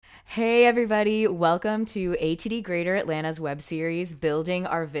Hey, everybody. Welcome to ATD Greater Atlanta's web series, Building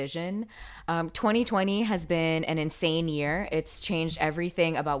Our Vision. 2020 has been an insane year. It's changed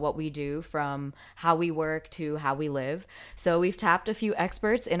everything about what we do, from how we work to how we live. So, we've tapped a few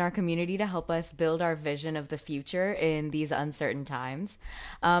experts in our community to help us build our vision of the future in these uncertain times.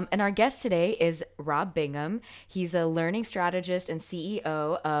 And our guest today is Rob Bingham. He's a learning strategist and CEO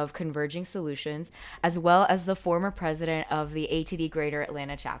of Converging Solutions, as well as the former president of the ATD Greater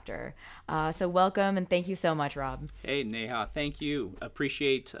Atlanta chapter. So welcome and thank you so much, Rob. Hey, Neha, thank you.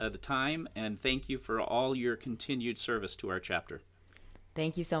 Appreciate the time, and thank you for all your continued service to our chapter.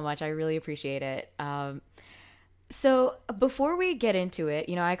 Thank you so much. I really appreciate it. So before we get into it,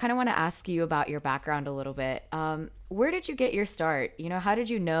 I kind of want to ask you about your background a little bit. Where did you get your start? How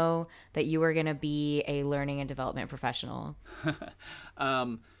did you know that you were going to be a learning and development professional?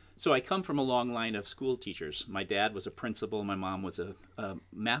 So I come from a long line of school teachers. My dad was a principal. My mom was a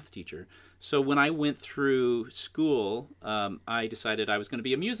math teacher. So when I went through school, I decided I was going to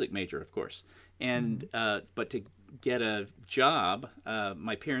be a music major, of course. And but to get a job,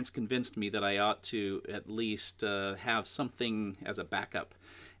 my parents convinced me that I ought to at least have something as a backup.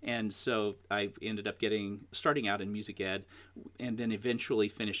 And so I ended up starting out in music ed, and then eventually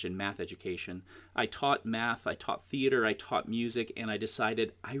finished in math education. I taught math, I taught theater, I taught music, and I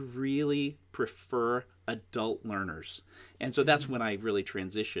decided I really prefer adult learners. And so that's when I really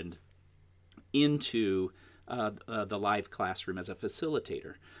transitioned into the live classroom as a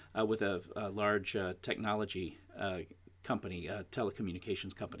facilitator with a large technology company,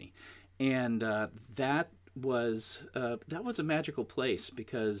 telecommunications company. And that was a magical place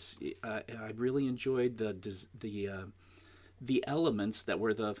because I really enjoyed the elements that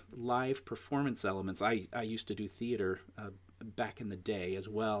were the live performance elements. I used to do theater back in the day as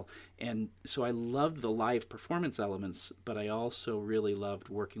well, and so I loved the live performance elements, but I also really loved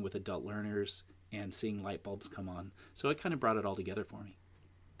working with adult learners and seeing light bulbs come on. So it kind of brought it all together for me.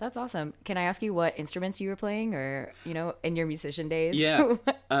 That's awesome. Can I ask you what instruments you were playing or, in your musician days? Yeah,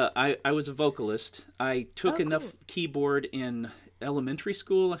 I was a vocalist. I took Oh, enough cool. keyboard in elementary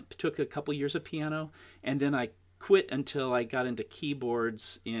school. I took a couple years of piano, and then I quit until I got into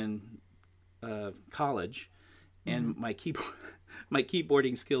keyboards in college. Mm-hmm. And my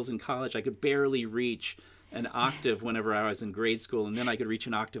keyboarding skills in college, I could barely reach an octave whenever I was in grade school, and then I could reach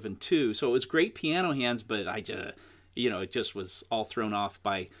an octave in two. So it was great piano hands, but it just was all thrown off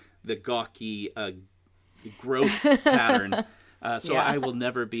by the gawky growth pattern. So Yeah. I will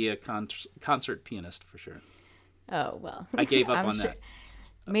never be a concert pianist for sure. Oh, well. I gave up I'm on sure that.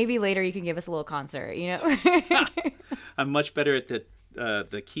 maybe later you can give us a little concert. I'm much better at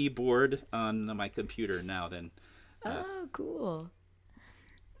the keyboard on my computer now than. Oh, cool.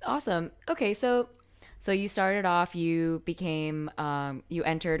 Awesome. Okay, so you started off, you became you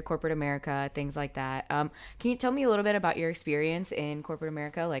entered corporate America, things like that. Can you tell me a little bit about your experience in corporate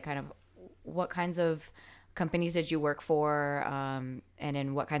America? Like kind of what kinds of companies did you work for, and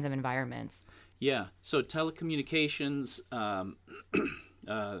in what kinds of environments? Yeah, so telecommunications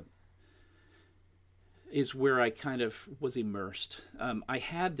is where I kind of was immersed. I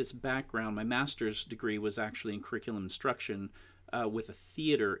had this background. My master's degree was actually in curriculum instruction with a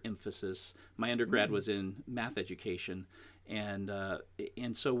theater emphasis. My undergrad was in math education, and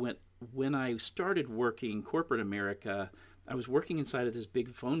so when I started working corporate America, I was working inside of this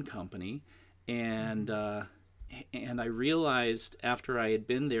big phone company, and and I realized after I had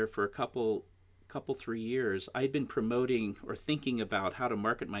been there for a couple 3 years, I'd been promoting or thinking about how to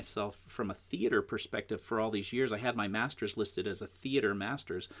market myself from a theater perspective for all these years. I had my master's listed as a theater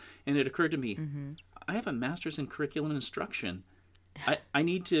master's, and it occurred to me, I have a master's in curriculum instruction. I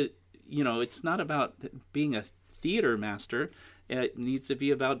need to, it's not about being a theater master. It needs to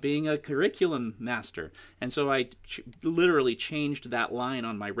be about being a curriculum master. And so I literally changed that line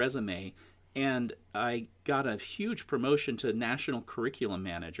on my resume, and I got a huge promotion to national curriculum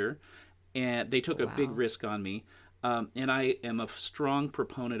manager, and they Oh, took a big wow. risk on me. And I am a strong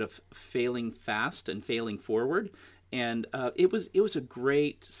proponent of failing fast and failing forward. And it was a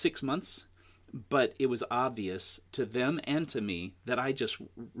great 6 months, but it was obvious to them and to me that I just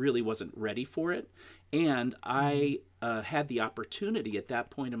really wasn't ready for it. And Mm-hmm. I had the opportunity at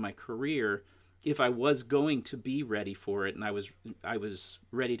that point in my career, if I was going to be ready for it, and I was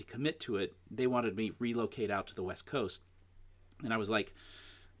ready to commit to it, they wanted me relocate out to the West Coast, and I was like,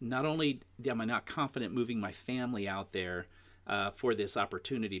 not only am I not confident moving my family out there for this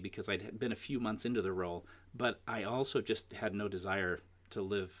opportunity because I'd been a few months into the role, but I also just had no desire to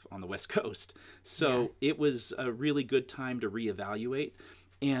live on the West Coast. Yeah. So it was a really good time to reevaluate.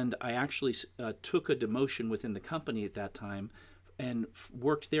 And I actually took a demotion within the company at that time and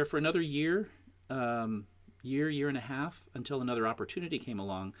worked there for another year, year and a half, until another opportunity came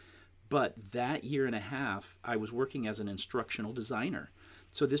along. But that year and a half, I was working as an instructional designer.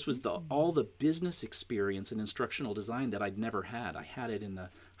 So this was all the business experience in instructional design that I'd never had. I had it in the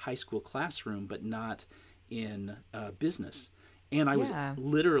high school classroom, but not in business. And I was Yeah.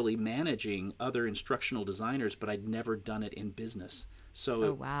 literally managing other instructional designers, but I'd never done it in business. So Oh,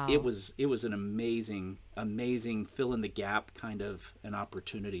 it wow. was it was an amazing fill in the gap kind of an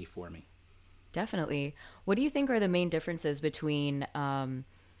opportunity for me. Definitely. What do you think are the main differences between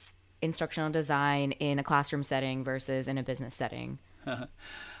instructional design in a classroom setting versus in a business setting?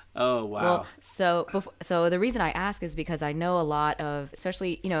 Oh Well, wow. so the reason I ask is because I know a lot of,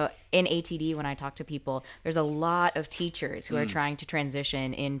 especially, in ATD, when I talk to people, there's a lot of teachers who are trying to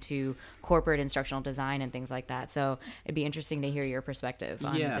transition into corporate instructional design and things like that. So it'd be interesting to hear your perspective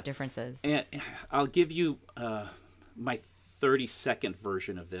on Yeah. the differences. And I'll give you my 30-second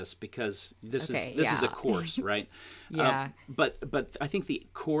version of this, because Okay, this is a yeah. course, right? Yeah. But I think the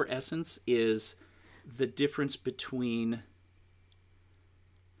core essence is the difference between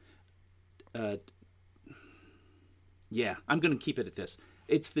yeah, I'm going to keep it at this.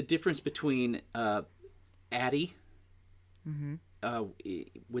 It's the difference between Addy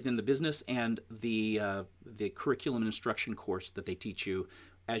within the business and the curriculum and instruction course that they teach you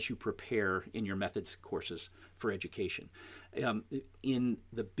as you prepare in your methods courses for education. In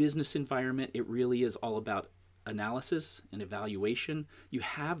the business environment, it really is all about analysis and evaluation. You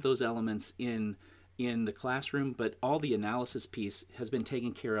have those elements in the classroom, but all the analysis piece has been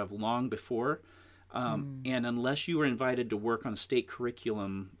taken care of long before. And unless you were invited to work on a state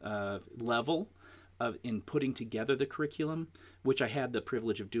curriculum level in putting together the curriculum, which I had the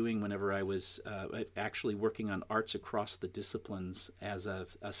privilege of doing whenever I was actually working on arts across the disciplines as a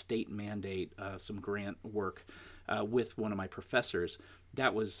state mandate, some grant work with one of my professors.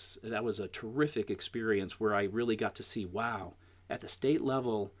 That was a terrific experience where I really got to see, wow, at the state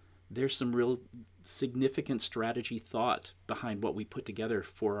level, there's some real significant strategy thought behind what we put together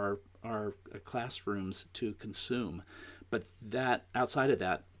for our classrooms to consume. But that outside of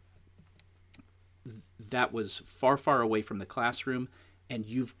that, that was far away from the classroom, and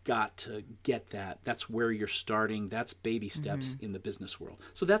you've got to get that. That's where you're starting. That's baby steps in the business world.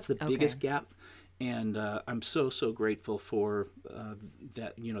 So that's the Okay. biggest gap. And I'm so grateful for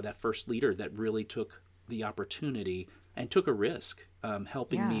that, that first leader that really took the opportunity and took a risk,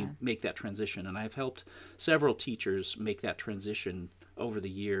 helping me Yeah. make that transition. And I've helped several teachers make that transition over the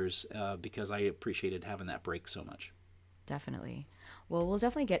years because I appreciated having that break so much. Definitely. Well, we'll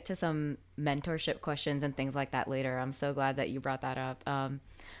definitely get to some mentorship questions and things like that later. I'm so glad that you brought that up.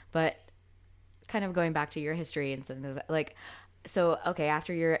 But kind of going back to your history and something like, so, okay,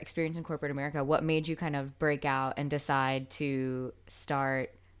 after your experience in corporate America, what made you kind of break out and decide to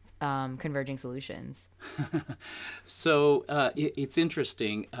start Converging Solutions? So it's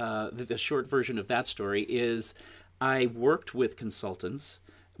interesting. The short version of that story is I worked with consultants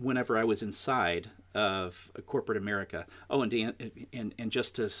whenever I was inside of corporate America. Oh, and Dan, and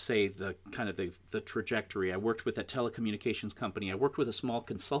just to say the kind of the trajectory, I worked with a telecommunications company. I worked with a small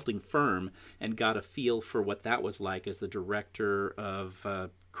consulting firm and got a feel for what that was like as the director of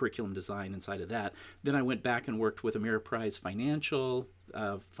curriculum design inside of that. Then I went back and worked with Ameriprise Financial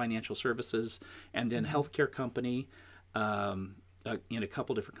Services, and then healthcare company in a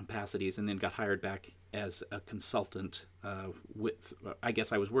couple different capacities, and then got hired back as a consultant. I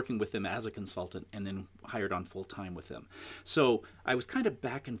guess I was working with them as a consultant, and then hired on full time with them. So I was kind of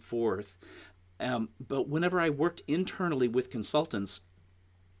back and forth. But whenever I worked internally with consultants,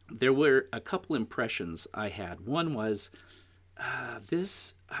 there were a couple impressions I had. One was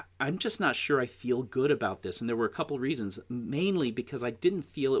this I'm just not sure I feel good about this, and there were a couple reasons, mainly because I didn't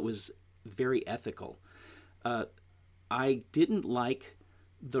feel it was very ethical. I didn't like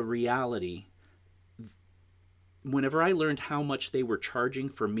the reality. Whenever I learned how much they were charging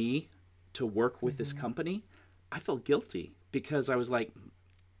for me to work with this company, I felt guilty because I was like,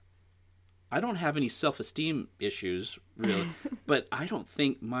 I don't have any self-esteem issues really, but I don't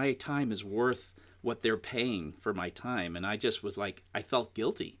think my time is worth what they're paying for my time. And I just was like, I felt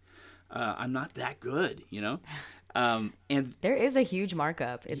guilty. I'm not that good. And There is a huge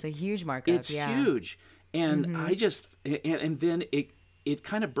markup. It's a huge markup. it's Yeah. huge. And I just, and then it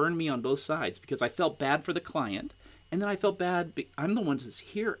kind of burned me on both sides because I felt bad for the client. And then I felt bad. I'm the one that's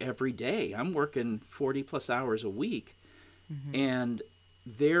here every day. I'm working 40 plus hours a week. And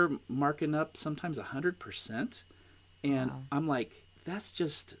they're marking up sometimes 100%. And Wow. I'm like, that's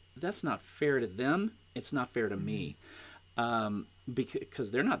not fair to them. It's not fair to me.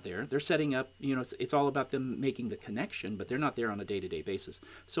 because they're not there. They're setting up, it's all about them making the connection, but they're not there on a day-to-day basis.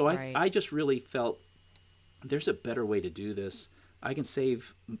 So Right. I just really felt there's a better way to do this. I can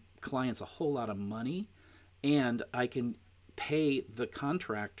save clients a whole lot of money, and I can pay the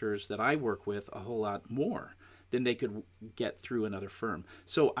contractors that I work with a whole lot more than they could get through another firm.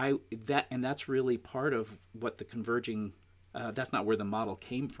 So that's really part of what the converging. That's not where the model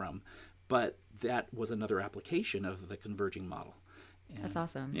came from, but that was another application of the converging model. And, That's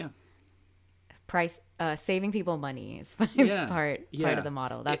awesome. Yeah. Saving people money is, Yeah. part of the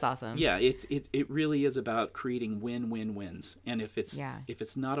model. That's awesome. Yeah, it really is about creating win-win-wins. And if Yeah.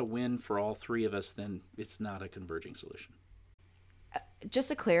 it's not a win for all three of us, then it's not a converging solution. Just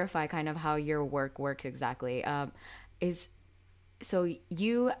to clarify kind of how your work works exactly, is so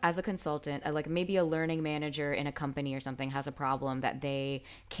you as a consultant, like maybe a learning manager in a company or something has a problem that they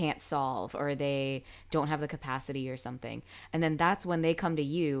can't solve or they don't have the capacity or something. And then that's when they come to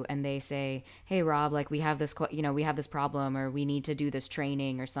you and they say, "Hey Rob, like we have this we have this problem, or we need to do this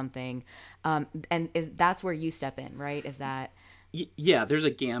training or something." That's where you step in, right? Is that Yeah, there's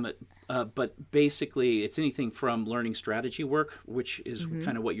a gamut, but basically it's anything from learning strategy work, which is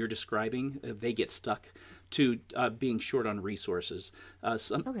kind of what you're describing. They get stuck to being short on resources.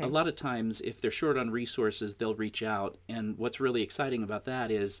 Okay. A lot of times, if they're short on resources, they'll reach out. And what's really exciting about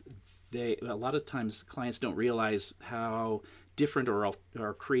that is a lot of times clients don't realize how different or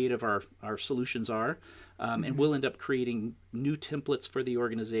creative our solutions are. And we'll end up creating new templates for the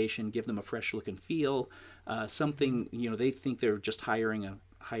organization, give them a fresh look and feel, something, they think they're just hiring a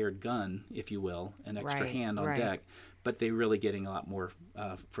hired gun, if you will, an extra Right, hand on right. deck, but they're really getting a lot more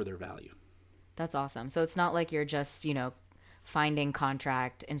for their value. That's awesome. So it's not like you're just, finding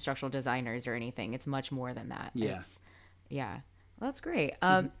contract instructional designers or anything. It's much more than that. Yeah. Yeah. Well, that's great.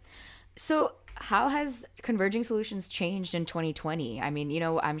 So how has Converging Solutions changed in 2020? I mean,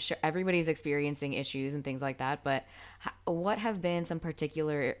 I'm sure everybody's experiencing issues and things like that, but what have been some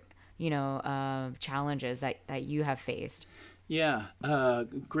particular, challenges that you have faced? Yeah,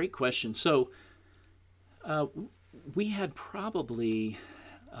 great question. So we had probably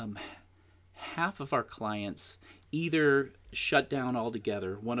half of our clients either shut down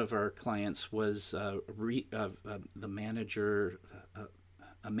altogether. One of our clients was the manager,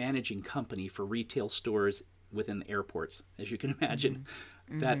 a managing company for retail stores within the airports, as you can imagine.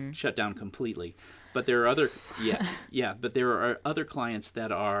 That shut down completely. But there are but there are other clients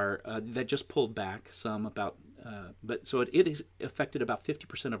that are that just pulled back some about. But so it has affected about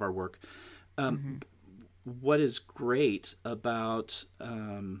 50% of our work. What is great about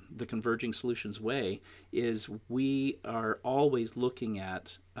the Converging Solutions way is we are always looking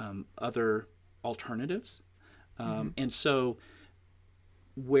at other alternatives. And so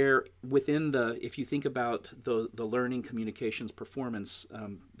where within if you think about the learning communications performance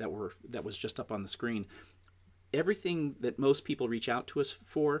that was just up on the screen, everything that most people reach out to us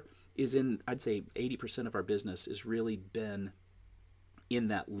for is I'd say 80% of our business has really been in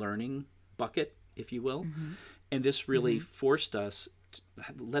that learning bucket, if you will. And this really forced us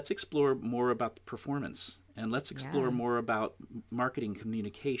let's explore more about the performance, and let's explore more about marketing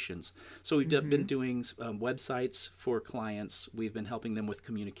communications. So we've been doing websites for clients. We've been helping them with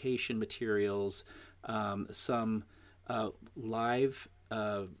communication materials, some live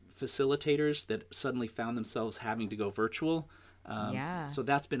facilitators that suddenly found themselves having to go virtual. So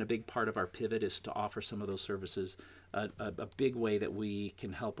that's been a big part of our pivot, is to offer some of those services. A big way that we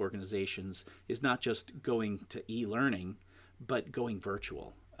can help organizations is not just going to e-learning, but going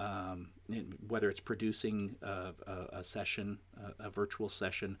virtual. Whether it's producing a session, a virtual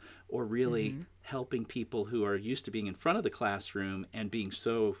session, or really helping people who are used to being in front of the classroom and being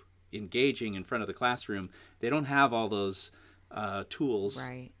so engaging in front of the classroom, they don't have all those tools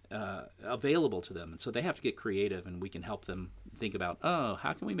available to them. And so they have to get creative, and we can help them think about,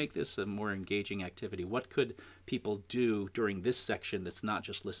 how can we make this a more engaging activity? What could people do during this section that's not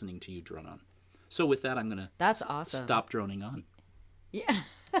just listening to you drone on? So with that, I'm going to That's awesome. stop droning on. Yeah.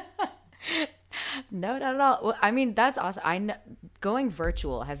 No, not at all. Well, I mean, that's awesome. Going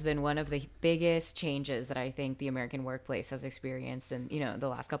virtual has been one of the biggest changes that I think the American workplace has experienced in, the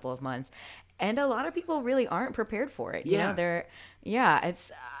last couple of months. And a lot of people really aren't prepared for it.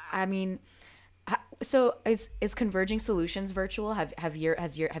 So is Converging Solutions virtual? Have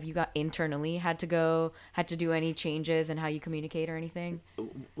you got internally had to do any changes in how you communicate or anything?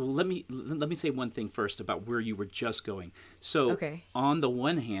 Well, let me say one thing first about where you were just going. So on the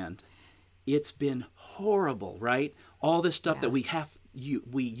one hand, it's been horrible, right? All this stuff that we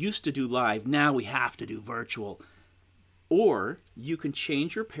used to do live, now we have to do virtual. Or you can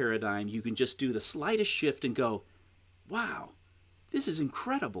change your paradigm. You can just do the slightest shift and go, wow, this is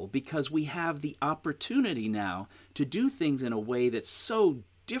incredible because we have the opportunity now to do things in a way that's so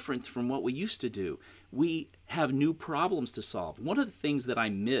different from what we used to do. We have new problems to solve. One of the things that I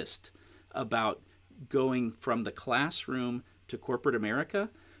missed about going from the classroom to corporate America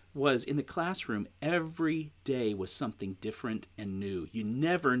was in the classroom, every day was something different and new. You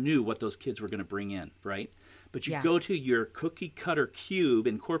never knew what those kids were going to bring in, right? But you go to your cookie cutter cube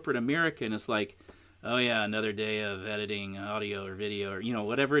in corporate America and it's like, oh yeah, another day of editing audio or video or,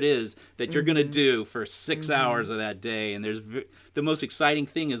 whatever it is that you're going to do for 6 hours of that day. And the most exciting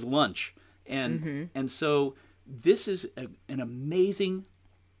thing is lunch. And so this is an amazing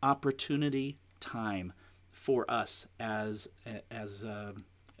opportunity time for us as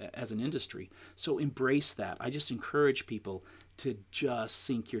an industry. So embrace that. I just encourage people to just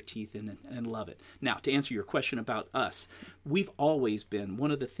sink your teeth in and love it. Now, to answer your question about us, we've always been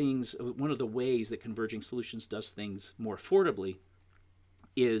one of the ways that Converging Solutions does things more affordably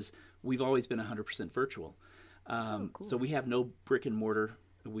is we've always been 100% virtual. Cool. So we have no brick and mortar.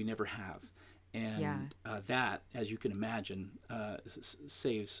 We never have. And that, as you can imagine,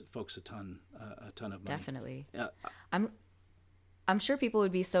 saves folks a ton of money. Definitely. I'm sure people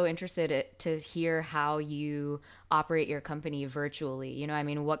would be so interested to hear how you operate your company virtually.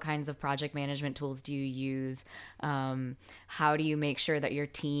 What kinds of project management tools do you use? How do you make sure that your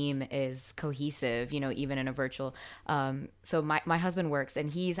team is cohesive, even in a virtual? So my husband works,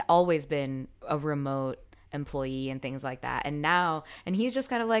 and he's always been a remote employee and things like that. And he's just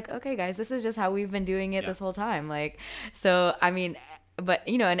kind of like, okay, guys, this is just how we've been doing it this whole time. But,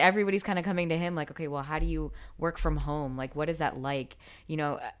 and everybody's kind of coming to him like, okay, well, how do you work from home? Like, what is that like?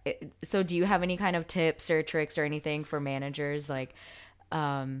 So do you have any kind of tips or tricks or anything for managers, like,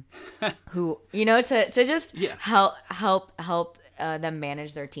 who, to just help them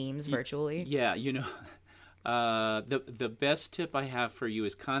manage their teams virtually? Yeah. The best tip I have for you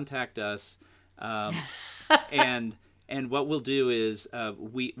is contact us. And what we'll do is,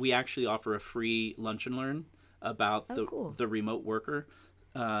 we actually offer a free lunch and learn about the remote worker,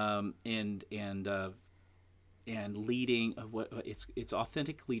 and leading what it's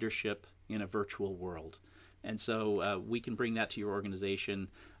authentic leadership in a virtual world. And so we can bring that to your organization.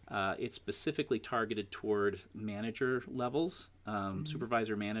 It's specifically targeted toward manager levels,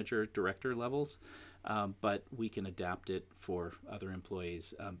 supervisor, manager, director levels, but we can adapt it for other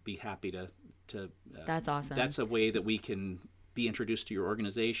employees. Be happy to. That's awesome. That's a way that we can be introduced to your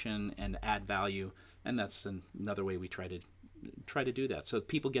organization and add value. And that's another way we try to do that. So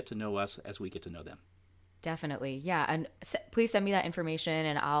people get to know us as we get to know them. Definitely. Yeah. And please send me that information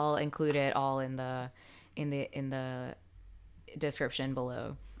and I'll include it all in the description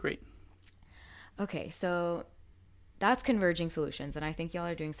below. Great. Okay. So that's Converging Solutions. And I think y'all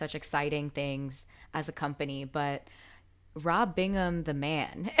are doing such exciting things as a company, but Rob Bingham, the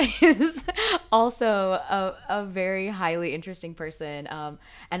man, is also a very highly interesting person.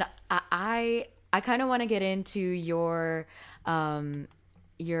 And I kind of want to get into your mentorship,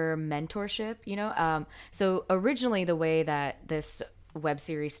 So originally the way that this web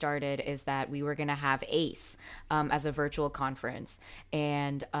series started is that we were going to have ACE as a virtual conference.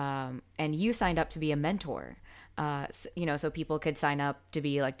 And you signed up to be a mentor. So people could sign up to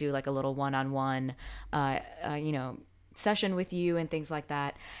be do a little one-on-one, session with you and things like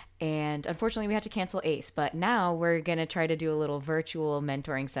that. And unfortunately we had to cancel ACE, but now we're going to try to do a little virtual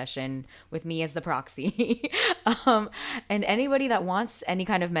mentoring session with me as the proxy. And anybody that wants any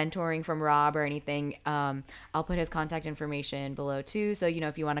kind of mentoring from Rob or anything, I'll put his contact information below too. So,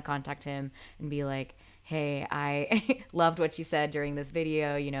 if you want to contact him and be like, hey, I loved what you said during this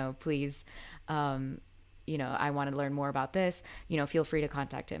video, please, I want to learn more about this, feel free to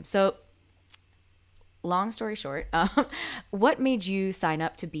contact him. So long story short, what made you sign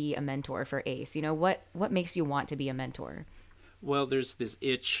up to be a mentor for ACE? What makes you want to be a mentor? Well, there's this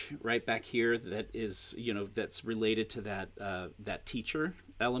itch right back here that is, that's related to that teacher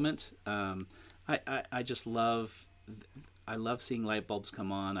element. I just love seeing light bulbs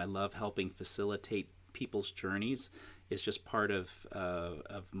come on. I love helping facilitate people's journeys. It's just part of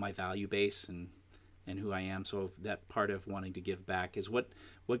my value base and who I am. So that part of wanting to give back is what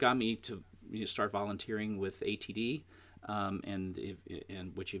got me to start volunteering with ATD,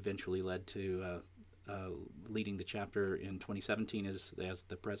 and which eventually led to leading the chapter in 2017 as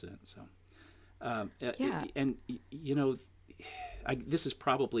the president. So, this is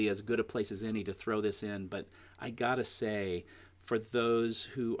probably as good a place as any to throw this in, but I gotta say, for those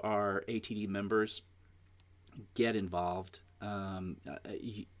who are ATD members, get involved.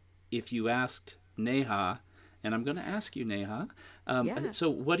 If you asked Neha, and I'm going to ask you, Neha,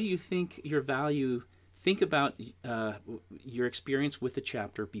 so what do you think your value think about your experience with the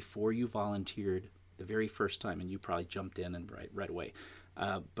chapter before you volunteered the very first time, and you probably jumped in and right away.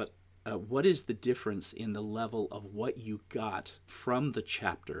 But what is the difference in the level of what you got from the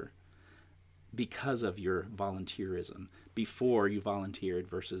chapter because of your volunteerism before you volunteered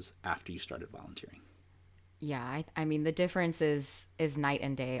versus after you started volunteering? Yeah, I mean the difference is night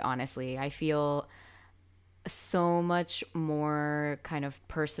and day, honestly. I feel so much more kind of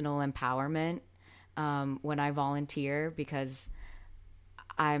personal empowerment when I volunteer, because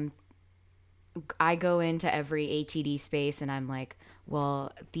I'm I go into every ATD space and I'm like,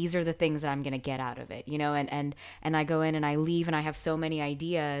 well, these are the things that I'm going to get out of it, you know, and I go in and I leave and I have so many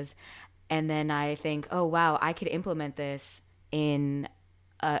ideas, and then I think, oh wow, I could implement this in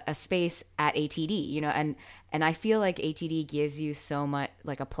a space at ATD, you know, and I feel like ATD gives you so much,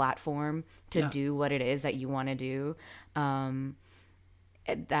 like a platform to do what it is that you want to do.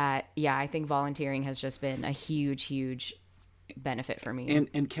 That yeah, I think volunteering has just been a huge benefit for me.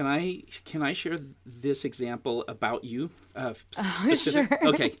 And can I share this example about you? Specific? Sure.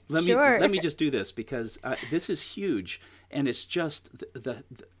 Okay, Sure. let me just do this, because this is huge, and it's just the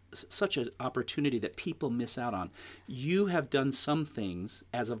such an opportunity that people miss out on. You have done some things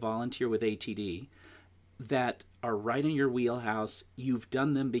as a volunteer with ATD that are right in your wheelhouse. You've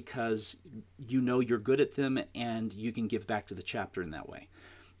done them because you know you're good at them and you can give back to the chapter in that way.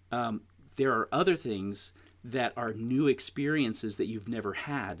 There are other things that are new experiences that you've never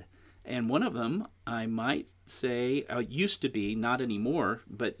had. And one of them, I might say, used to be, not anymore,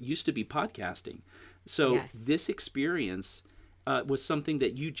 but used to be podcasting. So Yes. this experience was something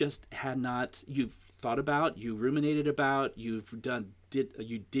that you just had not, you've thought about, you ruminated about, you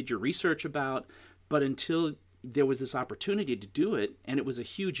did your research about, but until there was this opportunity to do it, and it was a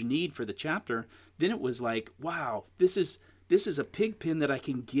huge need for the chapter, then it was like, wow, this is a pig pen that I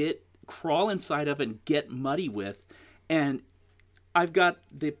can crawl inside of and get muddy with, and I've got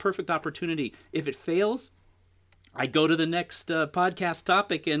the perfect opportunity. If it fails, I go to the next podcast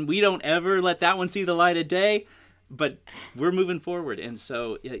topic, and we don't ever let that one see the light of day, but we're moving forward. And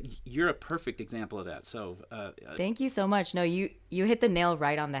so you're a perfect example of that. So Thank you so much. No, you hit the nail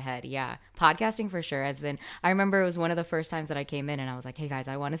right on the head. Yeah. Podcasting for sure has been, I remember it was one of the first times that I came in and I was like, hey guys,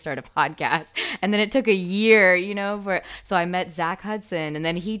 I want to start a podcast. And then it took a year, you know, so I met Zach Hudson, and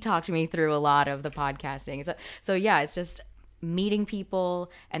then he talked me through a lot of the podcasting. So yeah, it's just meeting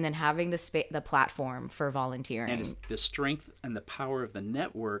people and then having the platform for volunteering. And it's the strength and the power of the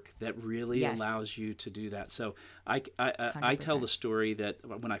network that really Yes. allows you to do that. So I tell 100%. the story that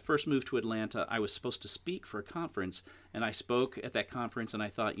when I first moved to Atlanta, I was supposed to speak for a conference, and I spoke at that conference, and I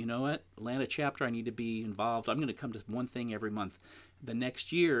thought, you know what, Atlanta chapter, I need to be involved. I'm going to come to one thing every month. The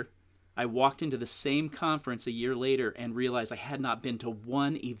next year, I walked into the same conference a year later and realized I had not been to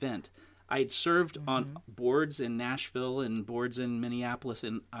one event. I had served on boards in Nashville and boards in Minneapolis,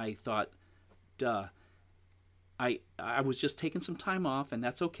 and I thought, duh. I was just taking some time off, and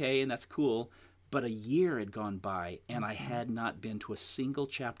that's okay, and that's cool. But a year had gone by, and I had not been to a single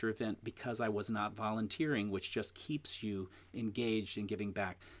chapter event because I was not volunteering, which just keeps you engaged in giving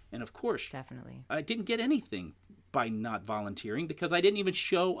back. And of course, Definitely. I didn't get anything by not volunteering because I didn't even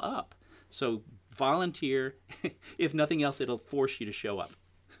show up. So volunteer. If nothing else, it'll force you to show up.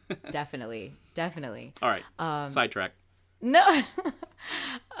 Definitely. All right, sidetrack. No.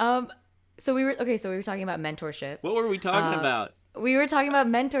 So we were talking about mentorship. What were we talking about? We were talking about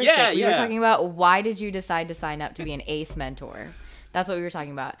mentorship. Yeah, we were yeah. talking about why did you decide to sign up to be an ACE mentor? That's what we were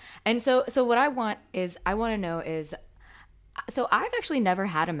talking about. And so what I want to know is, so I've actually never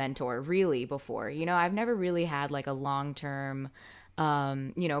had a mentor really before. You know, I've never really had like a long-term,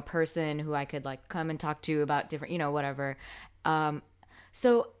 you know, person who I could like come and talk to about different, you know, whatever.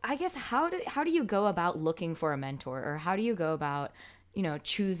 So I guess how do you go about looking for a mentor, or how do you go about, you know,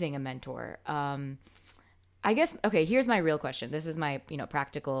 choosing a mentor? I guess, okay, here's my real question. This is my, you know,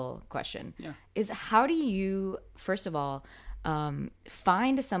 practical question. Yeah. Is how do you, first of all,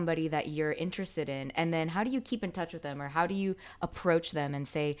 find somebody that you're interested in, and then how do you keep in touch with them, or how do you approach them and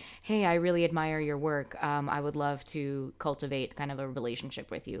say, hey, I really admire your work. I would love to cultivate kind of a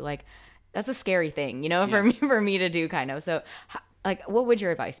relationship with you. Like, that's a scary thing, you know, for me to do kind of. So like, what would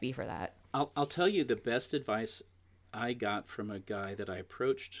your advice be for that? I'll tell you the best advice I got from a guy that I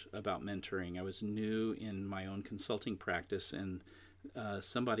approached about mentoring. I was new in my own consulting practice, and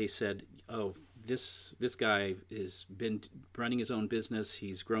somebody said, "Oh, this guy has been running his own business.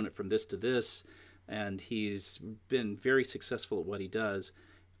 He's grown it from this to this, and he's been very successful at what he does.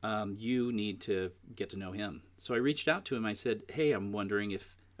 You need to get to know him." So I reached out to him. I said, "Hey, I'm wondering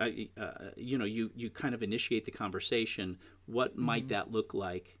if you know, you kind of initiate the conversation. What might that look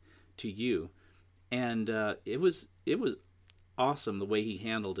like to you?" And it was awesome the way he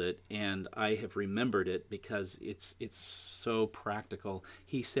handled it, and I have remembered it because it's so practical.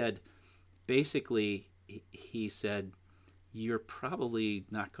 He said, basically, he said, you're probably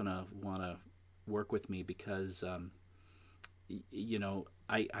not going to want to work with me because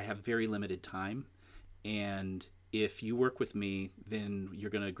I have very limited time, and if you work with me, then you're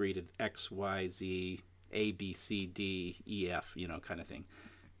going to agree to X, Y, Z, A, B, C, D, E, F, kind of thing.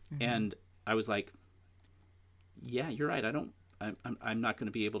 And I was like, yeah, you're right. I'm not going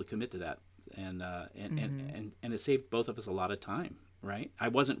to be able to commit to that. And it saved both of us a lot of time, right? I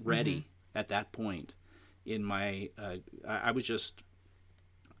wasn't ready at that point in my, I was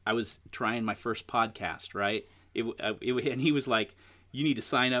trying my first podcast, right? And he was like, you need to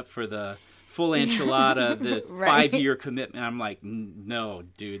sign up for the full enchilada, the Right. 5-year commitment. I'm like, no,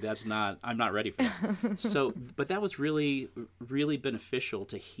 dude, I'm not ready for that. So, but that was really, really beneficial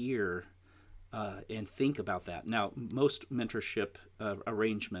to hear and think about that. Now, most mentorship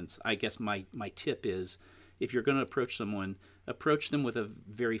arrangements, I guess my tip is, if you're going to approach someone, approach them with a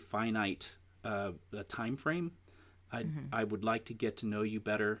very finite time frame. I would like to get to know you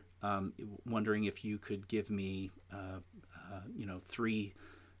better. Wondering if you could give me,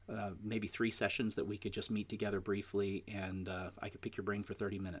 maybe 3 sessions that we could just meet together briefly, and I could pick your brain for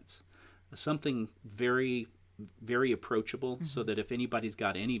 30 minutes. Something very, very approachable, so that if anybody's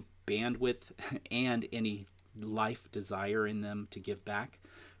got any bandwidth and any life desire in them to give back,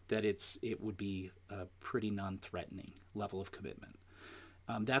 that it would be a pretty non-threatening level of commitment.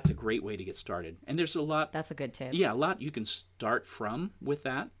 That's a great way to get started. And there's a lot. That's a good tip. Yeah, a lot you can start from with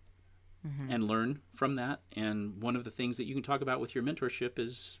that and learn from that. And one of the things that you can talk about with your mentorship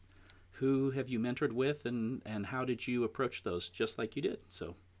is, who have you mentored with, and how did you approach those, just like you did.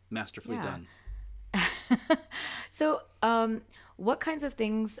 So masterfully done. So, what kinds of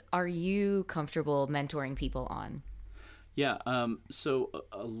things are you comfortable mentoring people on? Yeah. So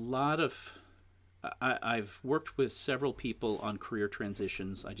a lot of, I've worked with several people on career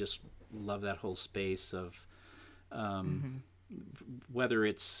transitions. I just love that whole space of whether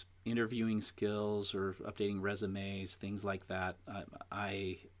it's interviewing skills or updating resumes, things like that.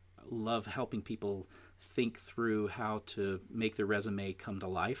 I love helping people think through how to make their resume come to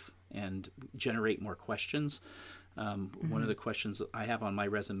life and generate more questions. One of the questions I have on my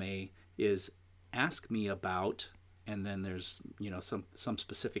resume is, ask me about, and then there's some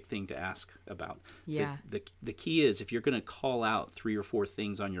specific thing to ask about. Yeah. The key is, if you're going to call out 3 or 4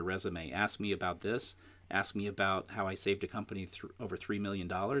 things on your resume, ask me about this, ask me about how I saved a company over $3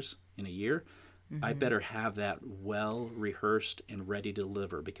 million in a year. I better have that well rehearsed and ready to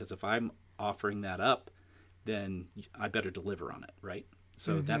deliver, because if I'm offering that up, then I better deliver on it, right?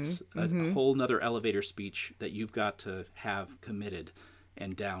 So that's a whole nother elevator speech that you've got to have committed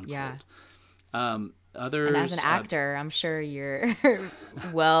and down cold. Others, And as an actor, I'm sure you're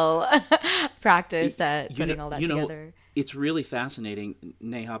well practiced at putting all that together. It's really fascinating,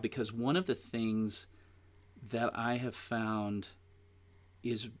 Neha, because one of the things that I have found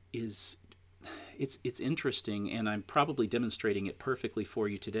is it's interesting, and I'm probably demonstrating it perfectly for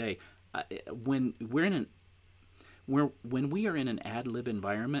you today. When we are in an ad lib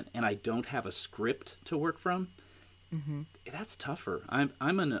environment and I don't have a script to work from, that's tougher.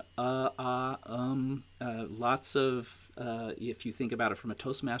 I'm an lots of if you think about it from a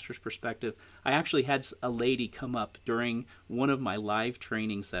Toastmasters perspective. I actually had a lady come up during one of my live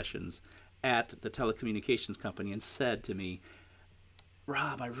training sessions at the telecommunications company and said to me,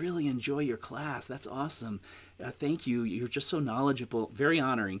 "Rob, I really enjoy your class. That's awesome. Thank you. You're just so knowledgeable. Very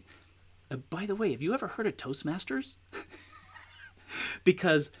honoring. By the way, have you ever heard of Toastmasters?"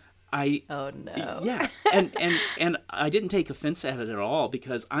 Because Oh no. yeah, and I didn't take offense at it at all,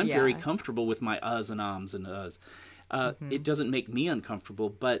 because I'm very comfortable with my uhs and ums and uhs. It doesn't make me uncomfortable,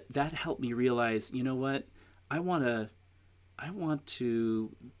 but that helped me realize, you know what, I want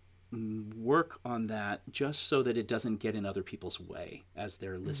to work on that, just so that it doesn't get in other people's way as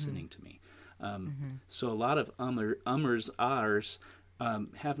they're listening to me. So a lot of ummers, ahs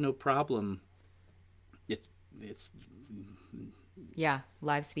have no problem. It's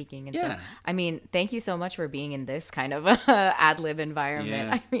live speaking and Yeah. stuff. I mean, thank you so much for being in this kind of ad lib environment.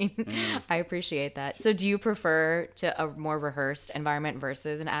 Yeah. I mean, I appreciate that. So do you prefer to a more rehearsed environment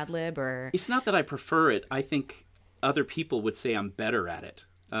versus an ad lib, or? It's not that I prefer it. I think other people would say I'm better at it.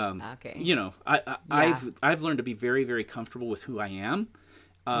 Okay. I've learned to be very, very comfortable with who I am.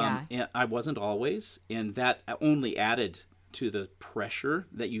 And I wasn't always, and that only added to the pressure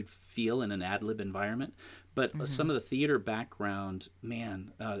that you'd feel in an ad lib environment. But some of the theater background,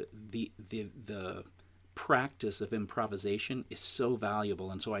 man, the practice of improvisation is so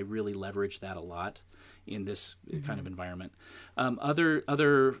valuable, and so I really leverage that a lot in this kind of environment. Other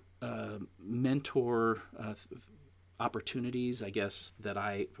mentor opportunities, I guess, that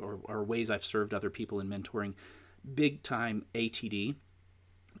or ways I've served other people in mentoring, big time ATD.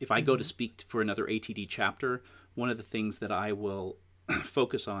 If I go to speak for another ATD chapter, one of the things that I will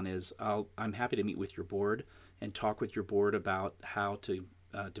focus on is I'm happy to meet with your board and talk with your board about how to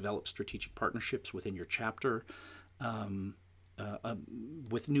develop strategic partnerships within your chapter.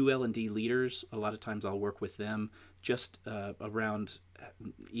 With new L&D leaders, a lot of times I'll work with them just around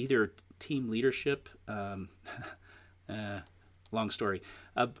either team leadership. Long story.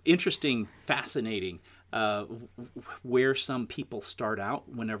 Interesting, fascinating, where some people start out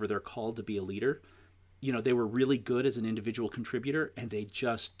whenever they're called to be a leader. You know, they were really good as an individual contributor, and they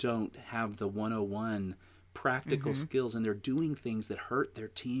just don't have the 101 practical skills, and they're doing things that hurt their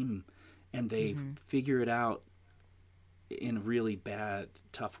team, and they figure it out in really bad,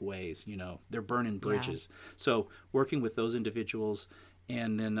 tough ways. You know, they're burning bridges. Yeah. So working with those individuals,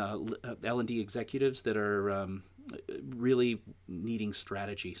 and then L&D executives that are really needing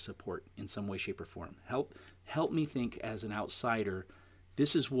strategy support in some way, shape, or form. Help me think as an outsider,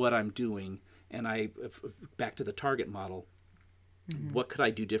 this is what I'm doing, and back to the target model, what could I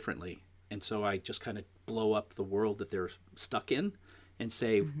do differently? And so I just kind of blow up the world that they're stuck in and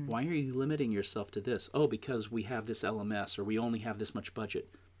say, why are you limiting yourself to this? Oh, because we have this LMS, or we only have this much budget.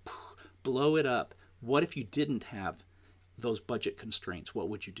 Blow it up. What if you didn't have those budget constraints? What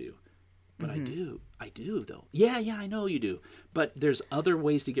would you do? But I do though. Yeah, I know you do. But there's other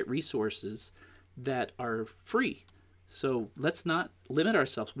ways to get resources that are free. So let's not limit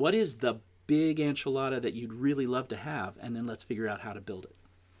ourselves. What is the big enchilada that you'd really love to have? And then let's figure out how to build it.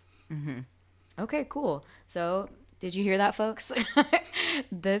 Okay, cool. So did you hear that, folks?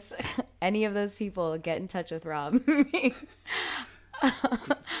 Any of those people, get in touch with Rob.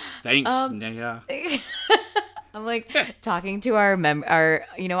 Thanks, Neha. I'm like talking to our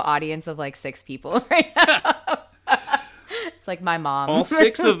audience of like 6 people right now. It's like my mom. All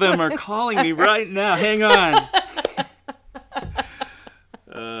 6 of them are calling me right now. Hang on.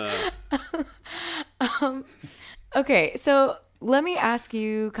 Okay, so let me ask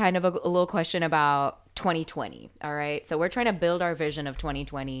you kind of a little question about 2020. All right. So we're trying to build our vision of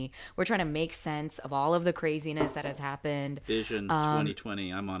 2020. We're trying to make sense of all of the craziness that has happened. Vision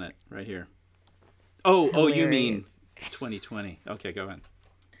 2020. I'm on it right here. Oh, you mean 2020. Okay, go ahead.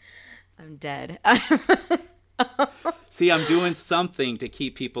 I'm dead. See, I'm doing something to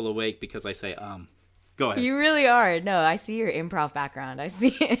keep people awake because I say, Go ahead. You really are. No, I see your improv background. I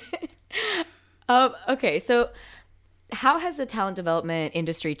see it. Okay, so how has the talent development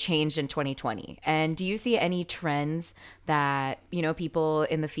industry changed in 2020? And do you see any trends that, people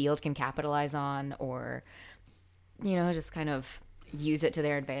in the field can capitalize on, or, just kind of use it to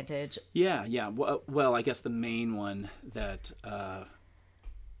their advantage? Yeah. Well, I guess the main one that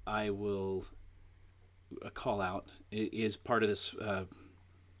I will call out is part of this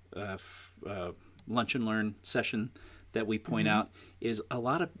lunch and learn session that we point out is a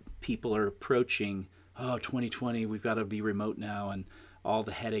lot of people are approaching, 2020, we've got to be remote now, and all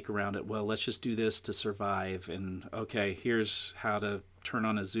the headache around it. Well, let's just do this to survive. And okay, here's how to turn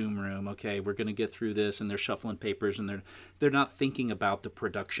on a Zoom room. Okay, we're going to get through this, and they're shuffling papers, and they're not thinking about the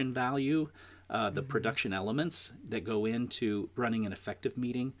production value, the production elements that go into running an effective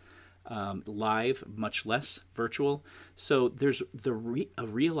meeting, live, much less virtual. So there's a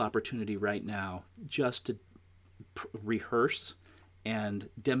real opportunity right now just to rehearse and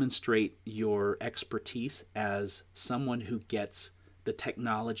demonstrate your expertise as someone who gets the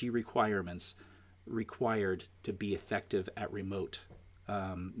technology requirements required to be effective at remote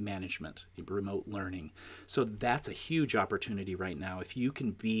management, remote learning. So that's a huge opportunity right now. If you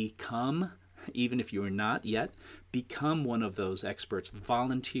can become, even if you are not yet, become one of those experts,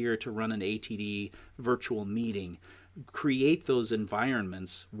 volunteer to run an ATD virtual meeting, create those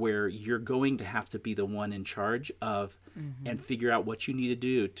environments where you're going to have to be the one in charge of and figure out what you need to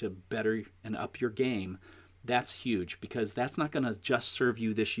do to better and up your game. That's huge, because that's not going to just serve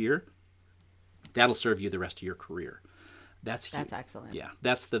you this year. That'll serve you the rest of your career. That's huge. That's excellent. Yeah,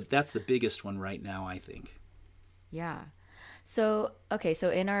 that's the biggest one right now, I think. Yeah. So, okay, so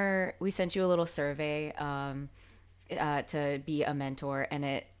we sent you a little survey to be a mentor,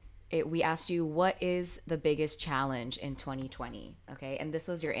 and we asked you, what is the biggest challenge in 2020? Okay, and this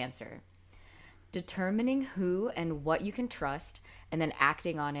was your answer. Determining who and what you can trust, and then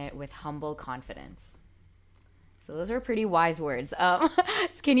acting on it with humble confidence. So those are pretty wise words.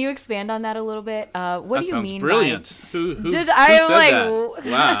 Can you expand on that a little bit? What do you mean? That sounds brilliant. Who said I am that?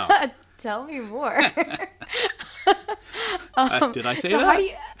 Wow. Tell me more. Did I say so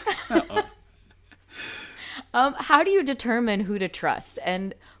that? how do you determine who to trust,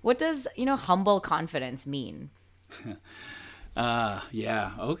 and what does humble confidence mean?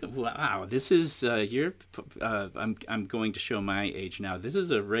 Yeah. Okay. Wow. This is I'm going to show my age now. This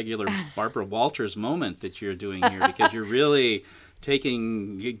is a regular Barbara Walters moment that you're doing here, because you're really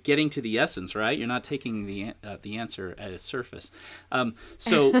getting to the essence, right? You're not taking the answer at its surface.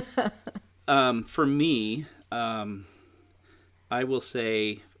 So for me, I will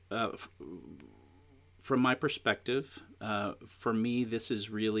say, from my perspective, for me, this is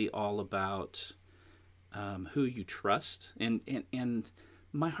really all about who you trust, and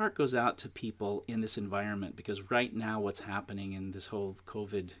my heart goes out to people in this environment, because right now what's happening in this whole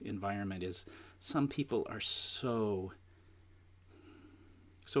COVID environment is some people are so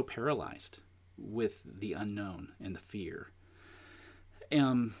paralyzed with the unknown and the fear,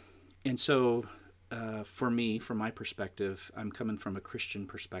 and so for me, from my perspective, I'm coming from a Christian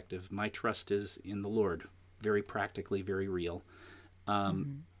perspective. My trust is in the Lord, very practically, very real,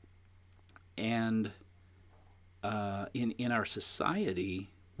 and in our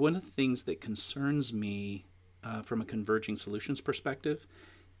society, one of the things that concerns me from a converging solutions perspective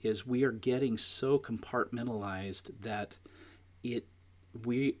is we are getting so compartmentalized that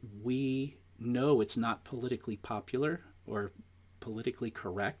we know it's not politically popular or politically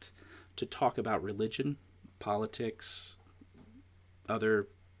correct to talk about religion, politics, other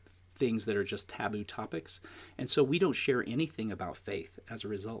things that are just taboo topics, and so we don't share anything about faith as a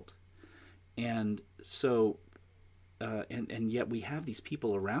result. And so and yet we have these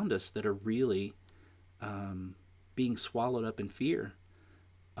people around us that are really being swallowed up in fear.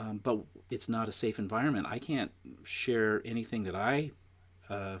 But it's not a safe environment. I can't share anything that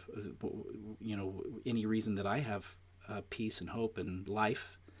any reason that I have peace and hope and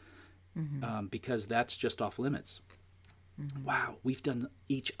life, because that's just off limits. Wow, we've done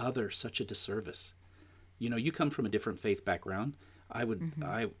each other such a disservice. You come from a different faith background. I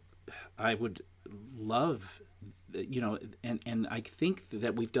would love, and I think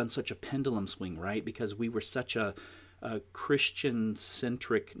that we've done such a pendulum swing, right? Because we were such a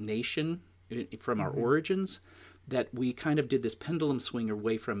Christian-centric nation from our origins, that we kind of did this pendulum swing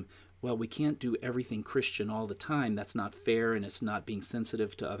away from, well, we can't do everything Christian all the time. That's not fair, and it's not being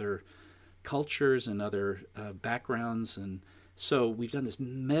sensitive to other cultures and other backgrounds. And so we've done this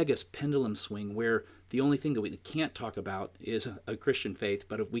mega pendulum swing where the only thing that we can't talk about is a Christian faith,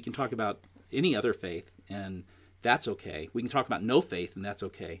 but if we can talk about any other faith, and that's okay. We can talk about no faith, and that's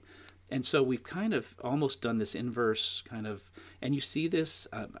okay. And so we've kind of almost done this inverse kind of, and you see this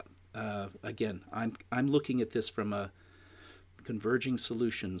again. I'm looking at this from a converging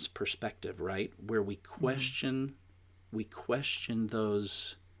solutions perspective, right, where we question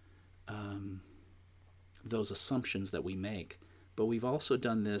those assumptions that we make. But we've also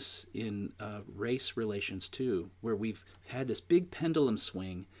done this in race relations too, where we've had this big pendulum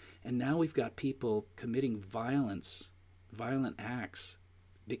swing, and now we've got people committing violent acts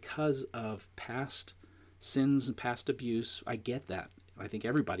because of past sins and past abuse. I get that. I think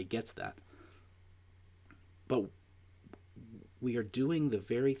everybody gets that. But we are doing the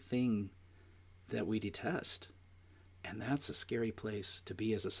very thing that we detest. And that's a scary place to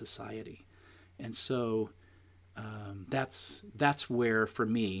be as a society. And so that's where, for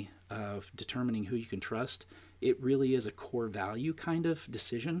me, determining who you can trust, it really is a core value kind of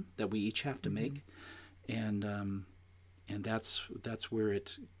decision that we each have to make. And that's where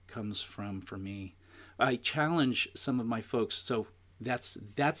it comes from for me. I challenge some of my folks. So that's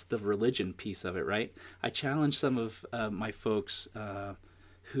the religion piece of it, right? I challenge some of my folks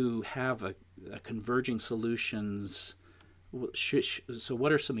who have a converging solutions. So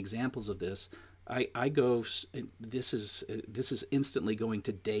what are some examples of this? I go. This is instantly going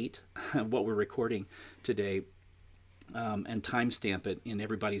to date what we're recording today, and timestamp it in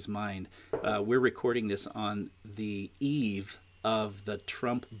everybody's mind. We're recording this on the eve of the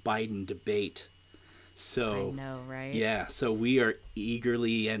Trump-Biden debate. So I know, right? Yeah, so we are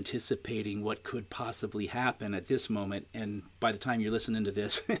eagerly anticipating what could possibly happen at this moment. And by the time you're listening to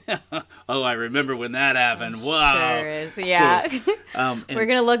this, oh, I remember when that happened. Wow. Sure is, yeah. Cool. We're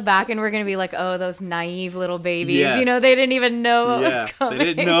going to look back and we're going to be like, oh, those naive little babies. Yeah. They didn't even know what was coming. They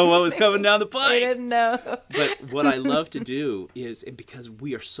didn't know what was coming down the pike. They didn't know. But what I love to do is, because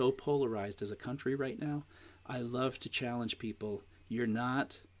we are so polarized as a country right now, I love to challenge people. You're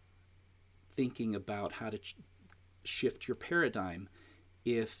not thinking about how to shift your paradigm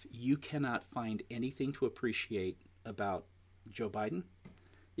if you cannot find anything to appreciate about Joe Biden,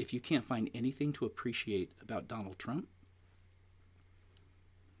 if you can't find anything to appreciate about Donald Trump,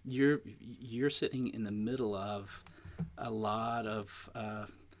 you're sitting in the middle of a lot of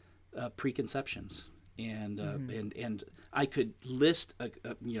preconceptions, and I could list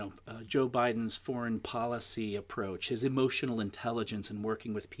Joe Biden's foreign policy approach, his emotional intelligence in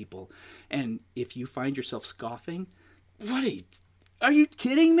working with people, and if you find yourself scoffing, what are you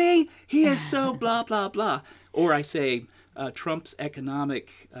kidding me? He is so blah blah blah. Or I say Trump's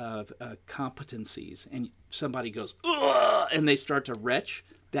economic competencies, and somebody goes ugh, and they start to retch.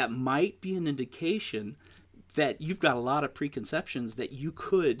 That might be an indication that you've got a lot of preconceptions that you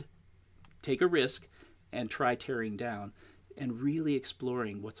could take a risk and try tearing down, and really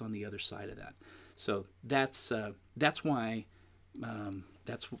exploring what's on the other side of that. So that's why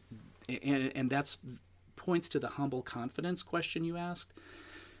that's points to the humble confidence question you asked.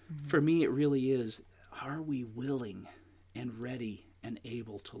 Mm-hmm. For me, it really is: are we willing and ready and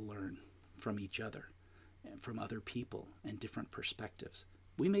able to learn from each other and from other people and different perspectives?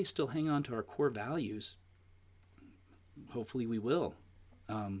 We may still hang on to our core values. Hopefully, we will.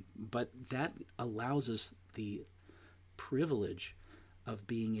 But that allows us the privilege of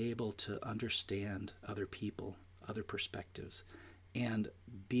being able to understand other people, other perspectives, and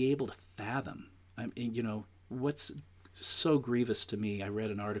be able to fathom. What's so grievous to me, I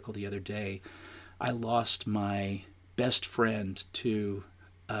read an article the other day. I lost my best friend to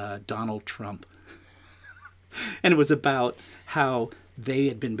Donald Trump. And it was about how they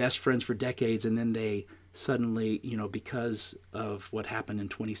had been best friends for decades, and then they suddenly, because of what happened in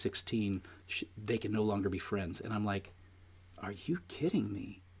 2016, they can no longer be friends. And I'm like, are you kidding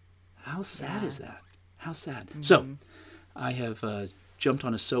me? How sad is that? How sad. Mm-hmm. So I have jumped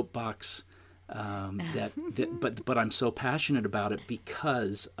on a soapbox but I'm so passionate about it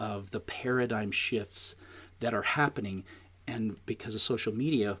because of the paradigm shifts that are happening. And because of social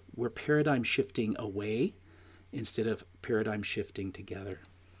media, we're paradigm shifting away instead of paradigm shifting together.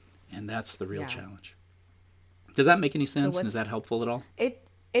 And that's the real challenge. Does that make any sense? And is that helpful at all?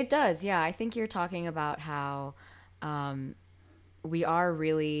 It does, yeah. I think you're talking about how we are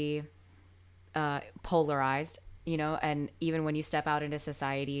really polarized, and even when you step out into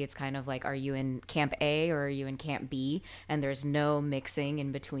society, it's kind of like, are you in camp A or are you in camp B? And there's no mixing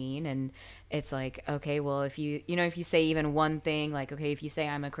in between. And it's like, okay, well, if you say even one thing, like, okay, if you say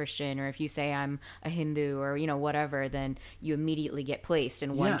I'm a Christian, or if you say I'm a Hindu, or, whatever, then you immediately get placed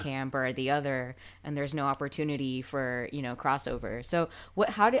in one camp or the other, and there's no opportunity for, crossover. So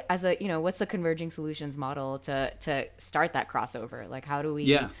what's the Converging Solutions model to start that crossover? Like, how do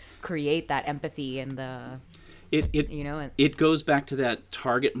we create that empathy and the... It goes back to that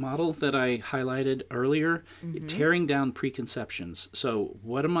target model that I highlighted earlier, tearing down preconceptions. So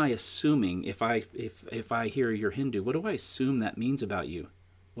what am I assuming if I hear you're Hindu? What do I assume that means about you?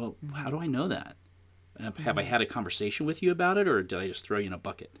 Well, how do I know that? Have I had a conversation with you about it, or did I just throw you in a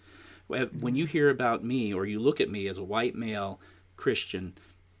bucket? When you hear about me, or you look at me as a white male Christian,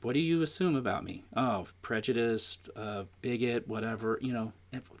 what do you assume about me? Oh, prejudice, bigot, whatever.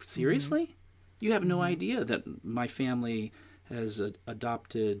 Seriously? You have no idea that my family has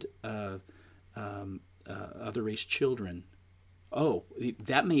adopted other race children. Oh,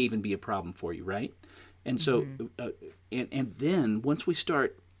 that may even be a problem for you, right? And so, and then once we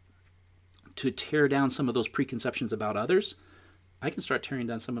start to tear down some of those preconceptions about others, I can start tearing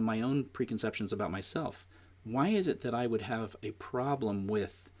down some of my own preconceptions about myself. Why is it that I would have a problem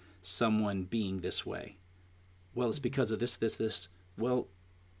with someone being this way? Well, it's because of this. Well,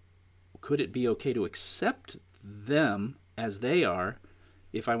 could it be okay to accept them as they are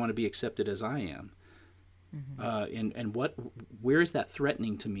if I want to be accepted as I am? And where is that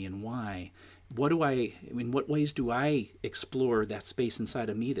threatening to me, and why? In what ways do I explore that space inside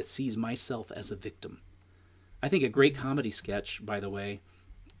of me that sees myself as a victim? I think a great comedy sketch, by the way,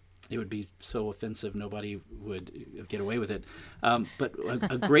 it would be so offensive nobody would get away with it. But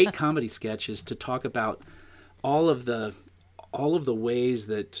a great comedy sketch is to talk about all of the ways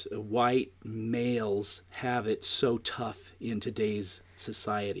that white males have it so tough in today's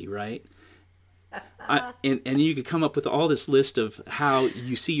society, right? And you could come up with all this list of how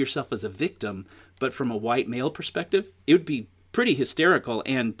you see yourself as a victim, but from a white male perspective, it would be pretty hysterical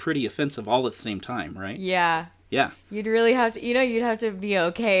and pretty offensive all at the same time, right? Yeah. Yeah. You'd really have to, you'd have to be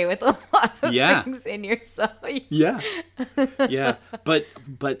okay with a lot of things in yourself. Yeah. Yeah. But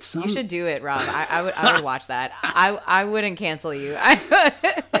some... You should do it, Rob. I would watch that. I wouldn't cancel you.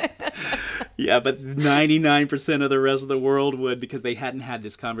 Yeah, but 99% of the rest of the world would, because they hadn't had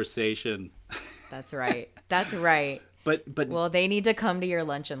this conversation. That's right. That's right. But well, they need to come to your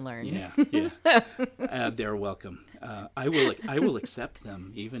lunch and learn. Yeah. They're welcome. I will accept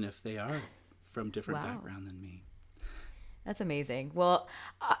them even if they are from different background than me. That's amazing. Well,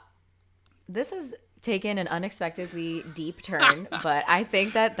 this has taken an unexpectedly deep turn, but I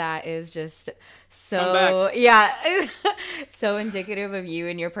think that is just so, yeah, so indicative of you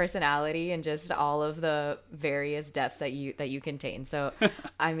and your personality and just all of the various depths that you contain. So,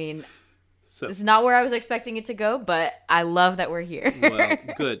 I mean, So, it's not where I was expecting it to go, but I love that we're here. well,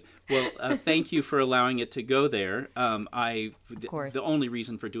 good. Well, thank you for allowing it to go there. Of course. The only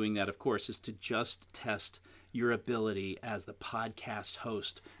reason for doing that, of course, is to just test your ability as the podcast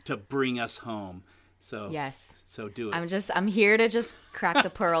host to bring us home. So Yes. So do it. I'm here to just crack the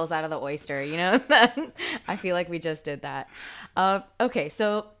pearls out of the oyster, you know? I feel like we just did that. Okay,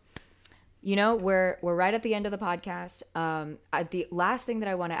 so we're right at the end of the podcast. The last thing that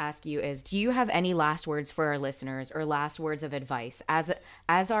I want to ask you is, do you have any last words for our listeners or last words of advice as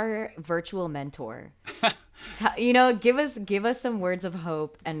our virtual mentor? Give us some words of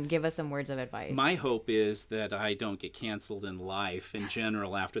hope and give us some words of advice. My hope is that I don't get canceled in life in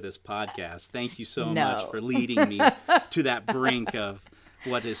general after this podcast. Thank you so much for leading me to that brink of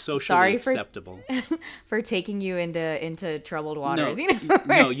what is socially acceptable. For taking you into troubled waters.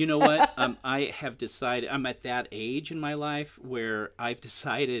 No, you know what? I have decided, I'm at that age in my life where I've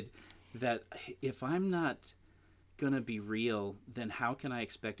decided that if I'm not going to be real, then how can I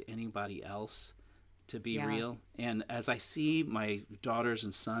expect anybody else to be real? And as I see my daughters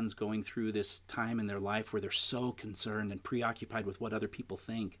and sons going through this time in their life where they're so concerned and preoccupied with what other people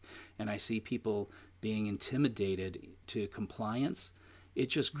think, and I see people being intimidated to compliance, it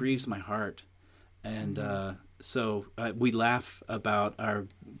just grieves my heart. And so we laugh about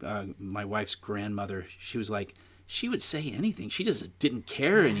my wife's grandmother. She was like, she would say anything. She just didn't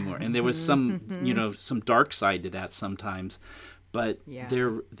care anymore. And there was some dark side to that sometimes. But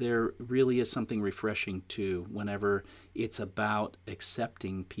there really is something refreshing too whenever it's about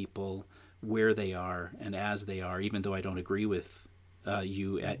accepting people where they are and as they are, even though I don't agree with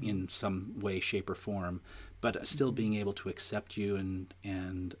you in some way, shape, or form. But still being able to accept you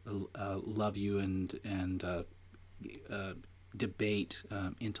and love you and debate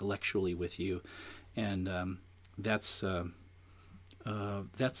intellectually with you, and that's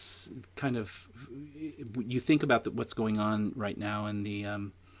kind of, you think about what's going on right now in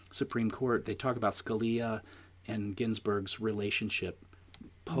the Supreme Court. They talk about Scalia and Ginsburg's relationship,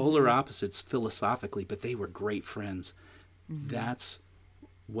 polar opposites philosophically, but they were great friends. That's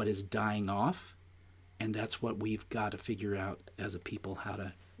what is dying off. And that's what we've got to figure out as a people, how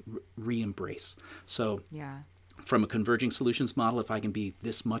to re-embrace. So from a converging solutions model, if I can be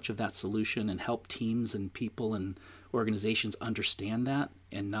this much of that solution and help teams and people and organizations understand that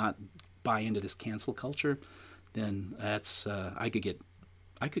and not buy into this cancel culture, then that's I could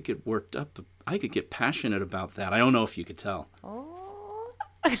get worked up. I could get passionate about that. I don't know if you could tell. Oh.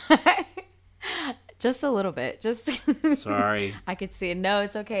 Just a little bit. Just sorry. I could see it. No,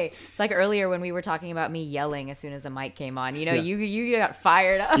 it's okay. It's like earlier when we were talking about me yelling as soon as the mic came on. You got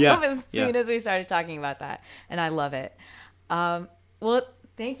fired up as soon as we started talking about that, and I love it. Well,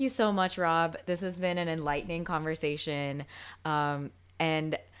 thank you so much, Rob. This has been an enlightening conversation,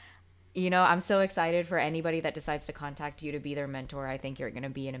 and I'm so excited for anybody that decides to contact you to be their mentor. I think you're going to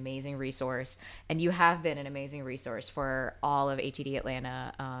be an amazing resource, and you have been an amazing resource for all of ATD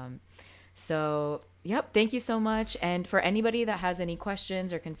Atlanta. So, thank you so much. And for anybody that has any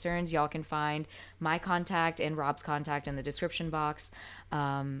questions or concerns, y'all can find my contact and Rob's contact in the description box.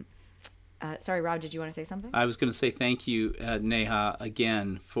 Sorry, Rob, did you want to say something? I was going to say thank you, Neha,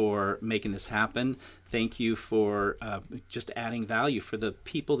 again, for making this happen. Thank you for just adding value for the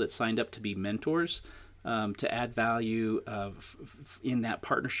people that signed up to be mentors, to add value in that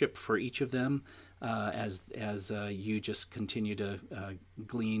partnership for each of them as you just continue to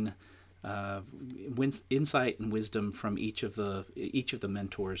glean insight and wisdom from each of the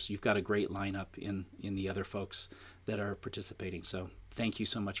mentors. You've got a great lineup in the other folks that are participating. So thank you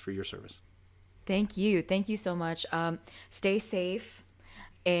so much for your service. Thank you so much. Stay safe,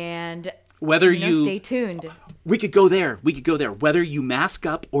 and whether stay tuned. We could go there. Whether you mask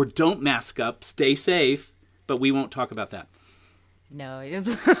up or don't mask up, stay safe. But we won't talk about that. No,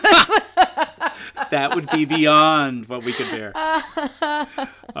 it's that would be beyond what we could bear. All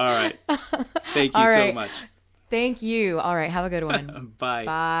right. Thank you so much. Thank you. All right. Have a good one. Bye.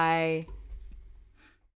 Bye.